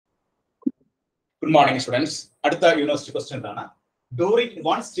Good morning, students. Adutha university question dana. During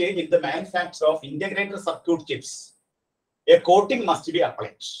one stage in the manufacture of integrated circuit chips, a coating must be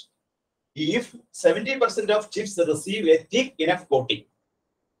applied. If 70% of chips receive a thick enough coating,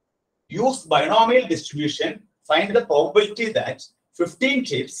 use binomial distribution, find the probability that 15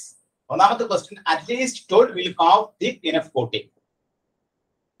 chips, one of the question, at least 12 will have thick enough coating.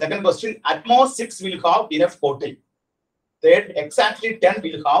 Second question, at most 6 will have enough coating. Third, exactly 10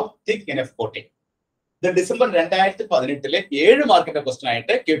 will have thick enough coating. The December 2018 7 മാർക്കിന്റെ question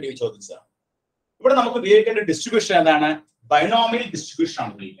ആയിട്ട് KTU ചോദിച്ചതാണ്. ഇവിടെ നമുക്ക് ഉപയോഗിക്കേണ്ട distribution എന്താണ്? Binomial distribution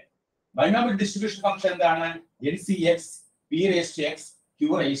ആണ് ഉപയോഗിക്കുന്നത്. Binomial distribution function എന്താണ്? NCX P raised to x Q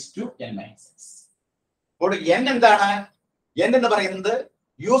raised to n minus x. അപ്പോൾ n എന്താണ്? n എന്ന് പറയുന്നത്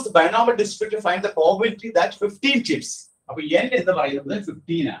use binomial distribution to find the probability that 15 chips. അപ്പോൾ n എന്ന് പറയുന്നത്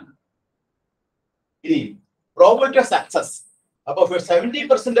 15 ആണ്. ഇനി probability of success. About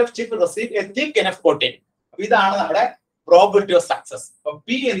 70% of chips receive a thick enough coating. This is our probability of success. So P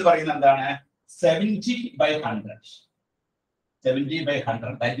is 70 by 100. 70 by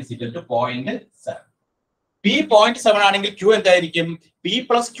 100, that is equal to 0.7. P 0.7 is Q and P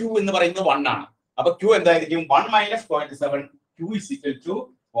plus Q in the 1. Now Q and 1 minus 0.7, Q is equal to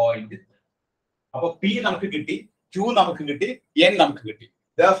 0.3. Now P is Q is N.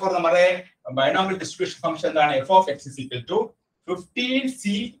 Therefore, the binomial distribution function f of x is equal to 15c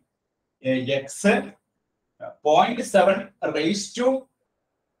x 0.7 raised to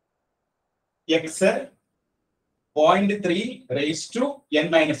x 0.3 raised to n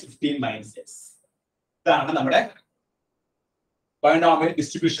minus 15 minus x. That is our binomial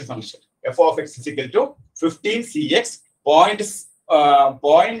distribution function. F of x is equal to 15cx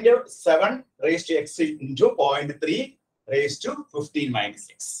 0.7 raised to x into 0.3 raised to 15 minus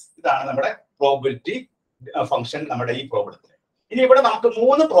x. That is our probability function. This probability. We have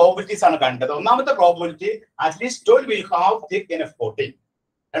three probabilities. One probability, at least 12 will have thick enough coating.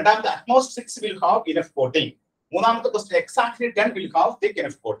 And at most 6 will have enough coating. One question, exactly 10 will have thick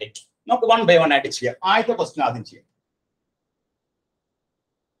enough coating. Now, one by one, I the question.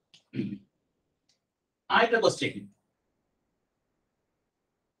 I the question.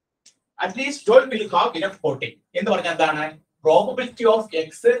 At least 12 will have enough coating. In the probability of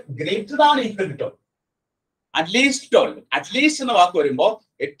x greater than or equal to 12. At least 12. At least in the walk or imbo,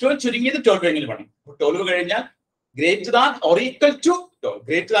 it to churing the 12 angle. 12 greater than or equal to 12.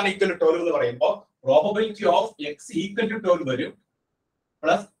 Greater than equal to 12 the rainbow. Probability of x equal to 12 value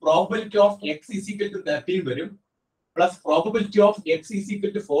plus probability of x is equal to 13 value plus probability of x is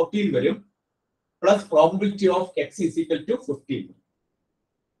equal to 14 value plus probability of x is equal to 15.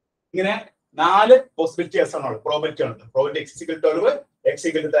 Four possibilities are probability on probability x is equal to 12, x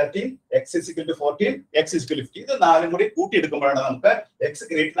equal to 13, x is equal to 14, x is equal to 15. The x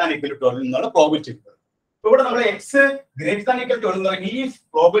greater than equal to 12 is probability. So, x greater than equal to 12 is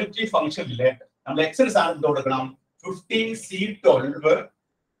probability function. X is 15c12,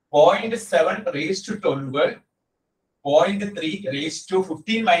 0.7 raised to 12, 0.3 raised to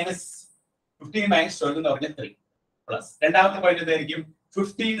 15 minus 12 is 3 plus. Then after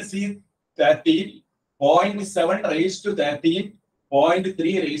 15c 13, 0.7 raised to 13,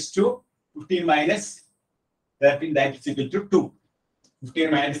 0.3 raised to 15 minus 13, that is equal to 2.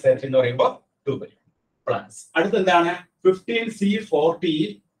 15 minus 13 or above 2 plus. Other than 15c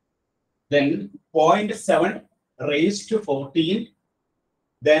 14, then 0.7 raised to 14,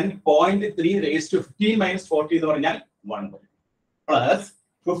 then 0.3 raised to 15 minus 14 or 1 plus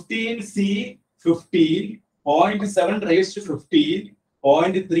 15c 15, 0.7 raised to 15,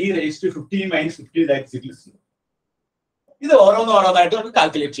 0.3 raised to 15 minus 15, that is equal to 0. This is all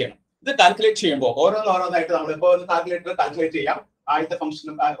calculate. This calculate calculate the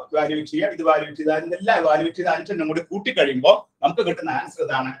function value the value answer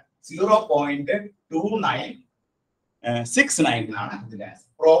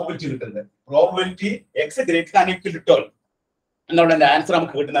 0.2969 probability x greater than equal to 12. Now the answer is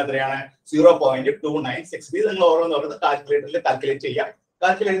 0.296. This is calculator calculate.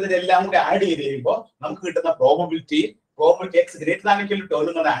 Calculator add the probability x greater than equal to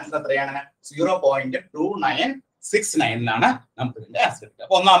 12. The answer is 0.2969. Answer.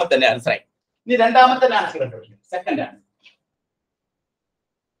 Second answer.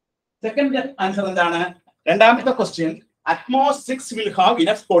 Second question. At most 6 will have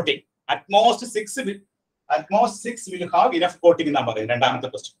enough coating. At most 6 will have enough coating in the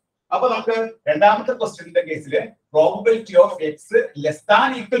question. Now, the question in the case probability of x less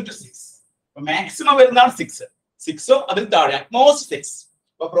than equal to 6. Maximum is 6. 6 so at most 6.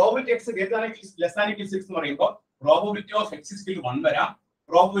 Probability x greater than less than equal to 6 probability of x is equal to 1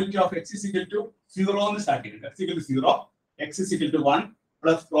 probability of x is equal to 0 എന്ന് start ചെയ്യുന്നുണ്ട്. x is equal to 0, x is equal to 1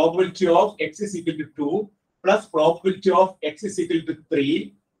 plus probability of x is equal to 2 plus probability of x is equal to 3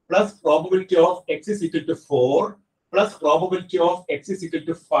 plus probability of x is equal to 4 plus probability of x is equal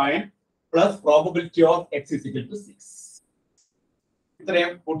to 5 plus probability of x is equal to 6.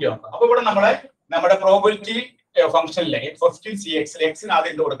 ഇത്രയും കൂട്ടിയാണ്. അപ്പോൾ ഇവിടെ നമ്മുടെ probability ഫംഗ്ഷനിലെ 15cx ന്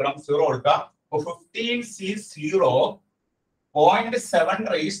ആദ്യം എന്ത് കൊടുക്കണം? 0 കൊടുക്കുക. അപ്പോൾ 15c 0 0.7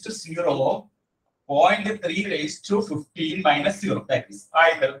 raised to 0 0.3 raised to 15 minus 0. That is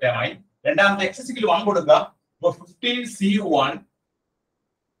ആയി. രണ്ടാമത്തെ x is equal to 1 കൊടുക്കുക. അപ്പോൾ 15c1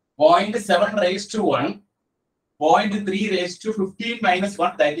 0.7 raised to 1 0.3 raised to 15 minus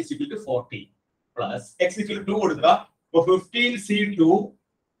 1, that is equal to 40 plus x is equal to 2 കൊടുക്കുക. അപ്പോൾ 15c2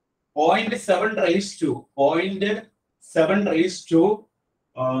 0.7 raised to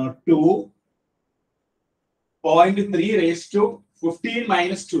 2 0.3 raised to 15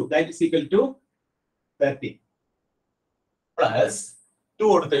 minus 2, that is equal to 30 plus 2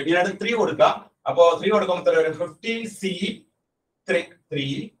 കൊടുത്തു. ഇതിനകത്ത് 3 കൊടുക്കുക. അപ്പോൾ 3 കൊടുക്കുമ്പോൾ 15c3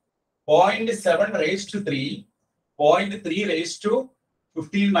 0.7 raised to 3 0.3 raised to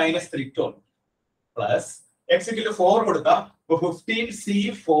 15 minus 3 plus x equal to 4 കൊടുക്കുക. അപ്പോൾ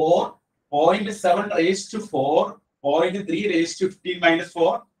 15c4 0.7 raised to 4 0.3 raised to 15 minus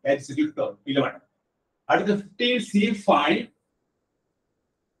 4, that is equal to 11. അടുത്ത 15c5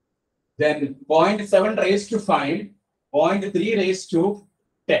 then 0.7 raised to 5 0.3 raised to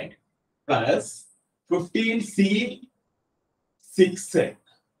 10 plus 15c6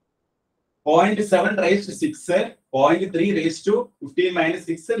 0.7 raised to 6 0.3 raised to 15 minus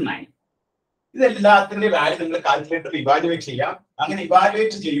 6 9. ഇതെല്ലാത്തിന്റെ value നിങ്ങൾ കാൽക്കുലേറ്ററിൽ evaluate ചെയ്യാം. അങ്ങനെ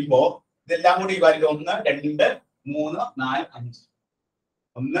evaluate ചെയ്യുമ്പോൾ ഇതെല്ലാം കൂടി evaluate 1 2 3 4 5 1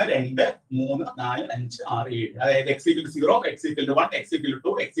 2 3 4 5 6 7, അതായത് x equal to 0, x equal to 1, x equal to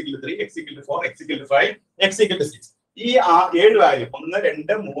 2, x equal to 3, x equal to 4, x equal to 5, x equal to 6. ഈ 7 value 1 2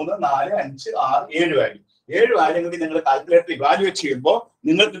 3 4 5 6 7 value 7 value കൂടി നിങ്ങൾ കാൽക്കുലേറ്ററിൽ ഇവാലുവേറ്റ് ചെയ്യുമ്പോൾ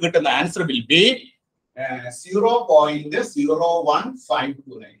നിങ്ങൾക്ക് കിട്ടുന്ന ആൻസർ വിൽ ബി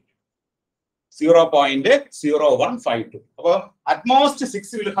 0.0152. 0.0152. അപ്പോൾ utmost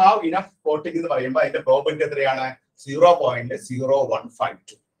 6 will have enough coating എന്ന് പറയുമ്പോൾ അതിന്റെ പ്രോബബിലിറ്റി എത്രയാണ്?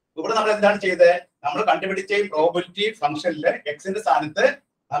 0.0152. ഇവിടെ നമ്മൾ എന്താണ് ചെയ്തത്? നമ്മൾ കണ്ടുപിടിച്ച പ്രോബബിലിറ്റി ഫംഗ്ഷനിലെ എക്സിന്റെ സ്ഥാനത്ത്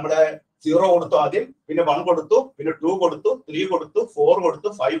നമ്മൾ 0 കൊടുത്തു ആദ്യം, പിന്നെ 1 കൊടുത്തു, പിന്നെ 2 കൊടുത്തു, 3 കൊടുത്തു, 4 കൊടുത്തു,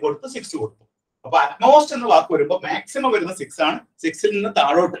 5 കൊടുത്തു, 6 കൊടുത്തു. അപ്പൊ അറ്റ്മോസ്റ്റ് എന്ന വാക്ക് വരുമ്പോൾ മാക്സിമം വരുന്ന 6 ആണ്. 6ൽ നിന്ന്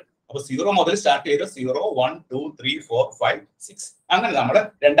താഴോട്ട് അപ്പൊ 0 മുതൽ സ്റ്റാർട്ട് ചെയ്ത് 0 1 2 3 4 5 6 അങ്ങനെ നമ്മൾ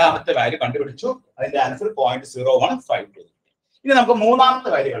രണ്ടാമത്തെ വാല്യൂ കണ്ടുപിടിച്ചു. അതിന്റെ ആൻസർ 0.0152. ഇനി നമുക്ക് മൂന്നാമത്തെ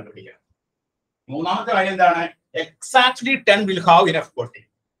വാല്യൂ കണ്ടുപിടിക്കാം. മൂന്നാമത്തെ വാല്യൂ എന്താണ്? Exactly 10 will have enough coating.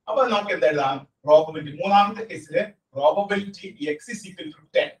 അപ്പൊ നമുക്ക് എന്താ എഴുതാം? പ്രോബബിലിറ്റി മൂന്നാമത്തെ കേസിൽ probability x is equal to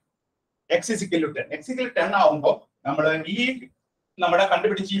 10. x is equal to 10. x equal to 10 ആവുമ്പോൾ നമ്മുടെ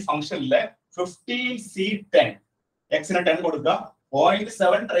കണ്ടുപിടിച്ച ഈ ഫംഗ്ഷനിലെ 15c10 x ന് 10 കൊടുക്കുക.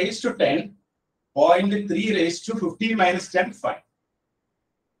 0.7 raised to 10 0.3 raised to 15 minus 10 5.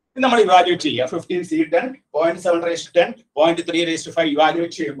 ഇത് നമ്മൾ ഇവാലുവേറ്റ് ചെയ്യുക. 15c10 0.7 raised to 10 0.3 raised to 5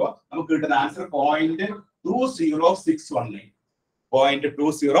 evaluate ചെയ്യുമ്പോൾ നമുക്ക് കിട്ടുന്ന ആൻസർ 0.2061.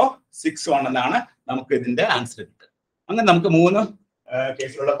 0.2061 എന്നാണ് നമുക്ക് ഇതിന്റെ ആൻസർ കിട്ടുക. അങ്ങനെ നമുക്ക് 3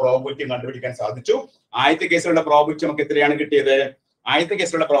 കേസിലുള്ള പ്രോബബിലിറ്റി കണ്ടുപിടിക്കാൻ സാധിച്ചു. ആദ്യത്തെ കേസിലുള്ള പ്രോബബിലിറ്റി നമുക്ക് എത്രയാണ് കിട്ടിയത്? ആദ്യത്തെ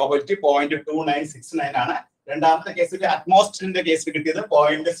കേസിലുള്ള പ്രോബബിലിറ്റി 0.2969 ആണ്. രണ്ടാമത്തെ കേസിൽ അറ്റ്മോസ്ഫിയറിന്റെ കേസിൽ കിട്ടിയത്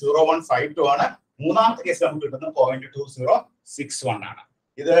 0.0152 ആണ്. മൂന്നാമത്തെ കേസിൽ നമുക്ക് കിട്ടുന്നത് 0.2061 ആണ്.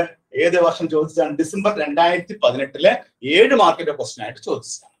 ഇത് ഏത് വർഷം ചോദിച്ചതാണ്? ഡിസംബർ 2018 7 മാർക്കിന്റെ ക്വസ്റ്റ്യൻ ആയിട്ട്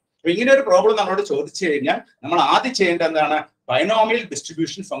ചോദിച്ചതാണ്. അപ്പൊ ഇങ്ങനെ ഒരു പ്രോബ്ലം നമ്മളോട് ചോദിച്ചു കഴിഞ്ഞാൽ നമ്മൾ ആദ്യം ചെയ്യേണ്ടത് എന്താണ്? ബൈനോമിയൽ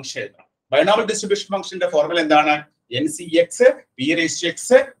ഡിസ്ട്രിബ്യൂഷൻ ഫംഗ്ഷൻ എഴുതണം. ബൈനോമിയൽ ഡിസ്ട്രിബ്യൂഷൻ ഫംഗ്ഷന്റെ ഫോർമുല എന്താണ്? NCX P raised to x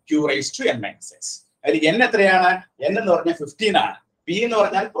Q raised to n minus x. അതിൽ n എത്രയാണ്? n എന്ന് പറഞ്ഞാൽ 15 ആണ്. P എന്ന്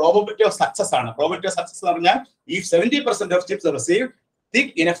പറഞ്ഞാൽ പ്രോബബിലിറ്റി ഓഫ് സക്സസ് ആണ്. പ്രോബബിലിറ്റി ഓഫ് സക്സസ് എന്ന് പറഞ്ഞാൽ ഈ 70% of chips receive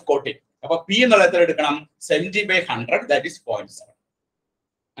thick enough coating. അപ്പൊ P എന്നുള്ള എത്ര എടുക്കണം? 70/100, ദാറ്റ് ഈസ് 0.7.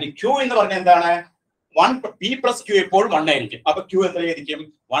 Q എന്ന് പറഞ്ഞാൽ എന്താണ്? 1 P plus Q എപ്പോൾ 1 ആയിരിക്കും. അപ്പൊ Q എത്രയായിരിക്കും?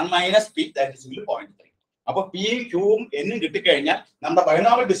 1 minus P, ദാറ്റ് ഈസ് 0.3. അപ്പൊ P Qയും N കിട്ടിക്കഴിഞ്ഞാൽ നമ്മുടെ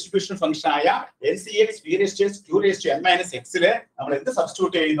ബൈനോമിയൽ ഡിസ്ട്രിബ്യൂഷൻ ഫംഗ്ഷൻ ആയ NCX P raised to Q raised to n minus x ല് നമ്മൾ എന്ത്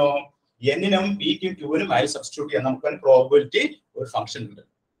സബ്സ്റ്റിറ്റ്യൂട്ട് ചെയ്യുന്നു? N-നും P-ക്കും Q-നും വാല്യൂ സബ്സ്റ്റിറ്റ്യൂട്ട് ചെയ്യാൻ നമുക്ക് പ്രോബബിലിറ്റി ഒരു ഫംഗ്ഷൻ ഉണ്ട്,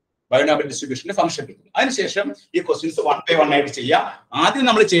 ബൈനോമിയൽ ഡിസ്ട്രിബ്യൂഷന്റെ ഫംഗ്ഷൻ കിട്ടും. അതിനുശേഷം ഈ ക്വസ്റ്റ്യൻസ് 1 by 1 ആയിട്ട് ചെയ്യാം. ആദ്യം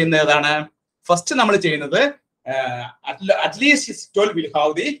നമ്മൾ ചെയ്യുന്നത് ഏതാണ്? ഫസ്റ്റ് നമ്മൾ ചെയ്യുന്നത് at least 12 will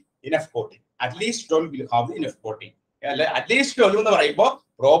have the enough coating. Atleast 12 will have the enough coating. Atleast 12 എന്ന് പറയുമ്പോൾ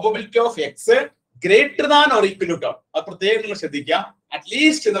probability of X greater than or equal to 12. അത് പ്രത്യേകം നിങ്ങൾ ശ്രദ്ധിക്കുക.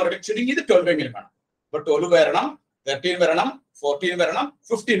 അറ്റ്ലീസ്റ്റ് എന്ന് പറയുമ്പോൾ ചുരുങ്ങിയത് 12 എങ്കിലും വേണം. ഇപ്പൊ 12 വരണം, 13 വരണം, 14 വരണം,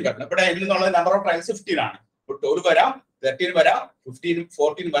 15 വരണം. ഇവിടെ ഇതിൽ നിന്നുള്ള നമ്പർ ഓഫ് ട്രയൽസ് 15 ആണ്. 12 വരാം, 13 വരാം, 15,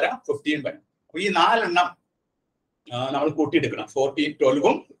 14 വരാം, 15 വരാം. അപ്പൊ ഈ 4 എണ്ണം നമ്മൾ കൂട്ടിയെടുക്കണം. 14,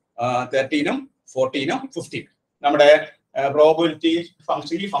 12, 13, 14, 15. നമ്മുടെ പ്രോബിലിറ്റി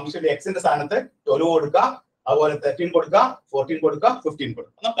ഫംഗ്ഷൻ, ഈ ഫംഗ്ഷന്റെ എക്സിന്റെ സ്ഥാനത്ത് 12 കൊടുക്കുക, അതുപോലെ 13 കൊടുക്കുക, 14 കൊടുക്കുക, 15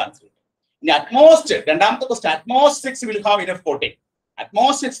 കൊടുക്കുക. നമുക്ക് ആൻസർ കിട്ടും. ഇനി അറ്റ്മോസ്റ്റ്, രണ്ടാമത്തെ question, utmost 6 will have enough coating.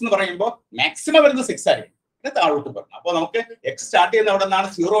 Utmost 6 എന്ന് പറയുമ്പോൾ മാക്സിമം വരുന്നത് 6 ആയിരിക്കും. പിന്നെ താഴോട്ട് പറഞ്ഞു. അപ്പൊ നമുക്ക് എക്സ് സ്റ്റാർട്ട് ചെയ്യുന്ന അവിടെ നിന്നാണ്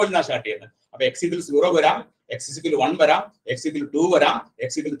 0 നിന്നാണ് സ്റ്റാർട്ട് ചെയ്യുന്നത്. അപ്പൊ x = 0 വരാം, x = 1 വരാം, x = 2 വരാം,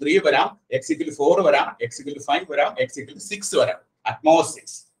 x = 3 വരാം, x = 4 വരാം, x = 5 വരാം, x = 6 വരാം. അറ്റ്മോസ്റ്റ്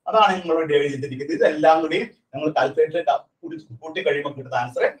 6 അതാണ് നിങ്ങൾ ഡിവൈഡ് ചെയ്തിരിക്കുന്നത്. ഇതെല്ലാം കൂടി നമ്മൾ കാൽക്കുലേറ്റർ കൂട്ടി കഴിയുമ്പോൾ കിട്ടുന്ന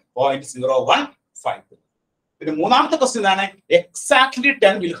ആൻസർ 0.015. പിന്നെ മൂന്നാമത്തെ ക്വസ്റ്റ്യൻ ആണ് exactly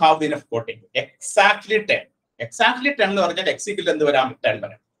 10 will have enough coating. Exactly 10. Exactly 10 എന്ന് പറഞ്ഞാൽ x = എന്ത് വരാം? 10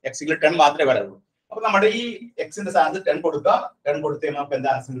 വരാം. x = 10 മാത്രമേ വരാറുള്ളൂ. അപ്പൊ നമ്മുടെ ഈ എക്സിന്റെ സ്ഥാനത്ത് 10 കൊടുക്കുക. 10 കൊടുത്ത് നമുക്ക് എന്താ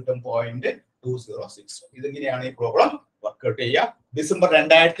ആൻസർ കിട്ടും? 0.206. ഇതിങ്ങനെയാണ് ഈ പ്രോബ്ലം വർക്ക്ഔട്ട് ചെയ്യുക. ഡിസംബർ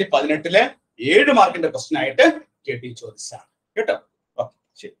 2018 7 മാർക്കിന്റെ ക്വസ്റ്റ്യൻ ആയിട്ട് KTU ചോദിച്ചതാണ് കേട്ടോ.